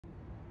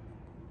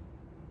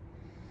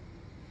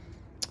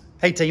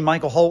Hey team,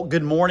 Michael Holt,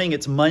 good morning.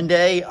 It's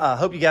Monday.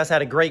 Hope you guys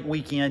had a great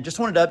weekend. Just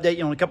wanted to update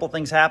you on a couple of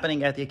things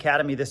happening at the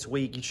Academy this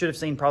week. You should have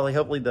seen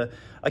hopefully the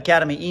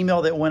Academy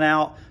email that went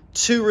out.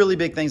 Two really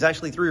big things,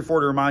 actually 3 or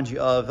 4 to remind you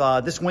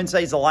of. This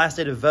Wednesday is the last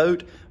day to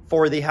vote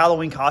for the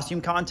Halloween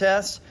costume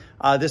contest.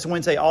 This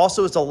Wednesday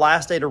also is the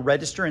last day to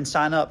register and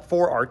sign up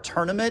for our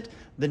tournament.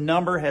 The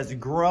number has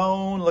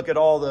grown. Look at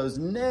all those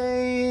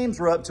names.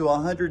 We're up to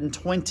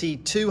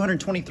 122,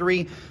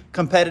 123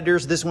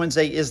 competitors. This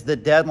Wednesday is the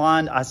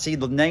deadline. I see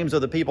the names of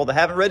the people that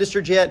haven't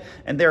registered yet,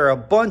 and there are a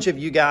bunch of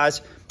you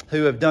guys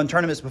who have done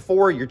tournaments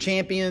before. You're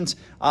champions.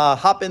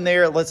 Hop in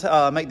there. Let's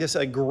make this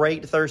a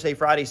great Thursday,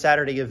 Friday,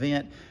 Saturday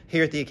event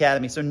here at the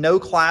Academy. So no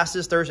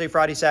classes Thursday,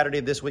 Friday, Saturday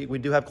of this week. We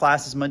do have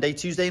classes Monday,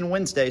 Tuesday, and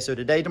Wednesday. So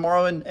today,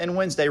 tomorrow, and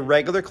Wednesday,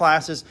 regular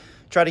classes.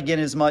 Try to get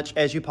as much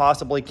as you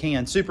possibly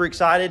can. Super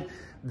excited.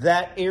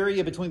 That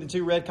area between the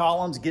 2 red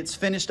columns gets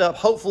finished up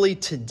hopefully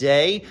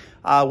today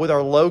with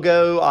our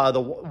logo, the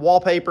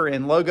wallpaper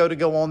and logo to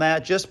go on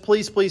that. Just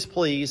please, please,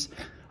 please.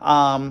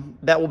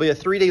 That will be a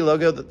 3D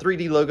logo, the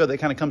 3D logo that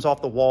kind of comes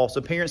off the wall. So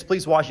parents,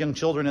 please watch young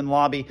children in the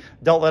lobby.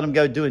 Don't let them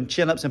go doing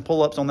chin-ups and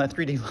pull-ups on that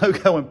 3D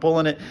logo and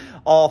pulling it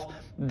off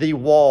the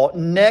wall.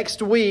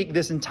 Next week,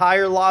 this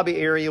entire lobby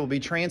area will be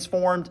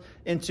transformed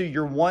into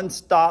your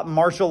one-stop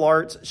martial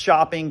arts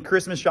shopping,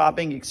 Christmas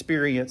shopping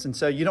experience. And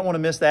so you don't want to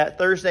miss that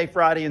Thursday,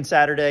 Friday, and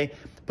Saturday.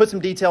 Put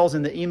some details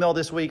in the email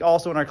this week.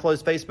 Also in our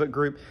closed Facebook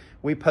group,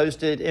 we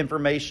posted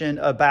information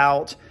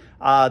about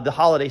the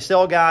holiday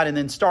sale guide, and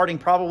then starting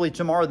probably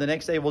tomorrow, the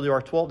next day, we'll do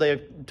our 12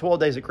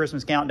 days of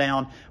Christmas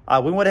countdown.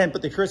 We went ahead and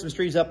put the Christmas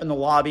trees up in the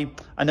lobby.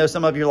 I know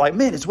some of you are like,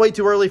 man, it's way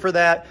too early for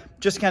that.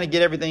 Just kind of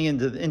get everything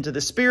into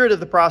the spirit of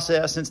the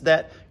process, since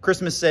that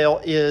Christmas sale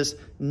is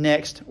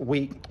next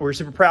week. We're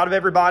super proud of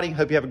everybody.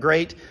 Hope you have a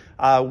great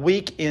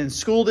week in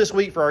school this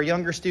week for our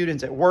younger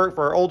students, at work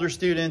for our older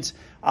students.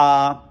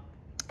 I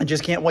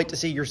just can't wait to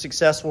see your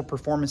successful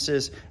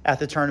performances at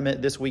the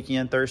tournament this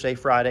weekend, Thursday,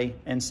 Friday,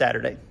 and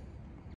Saturday.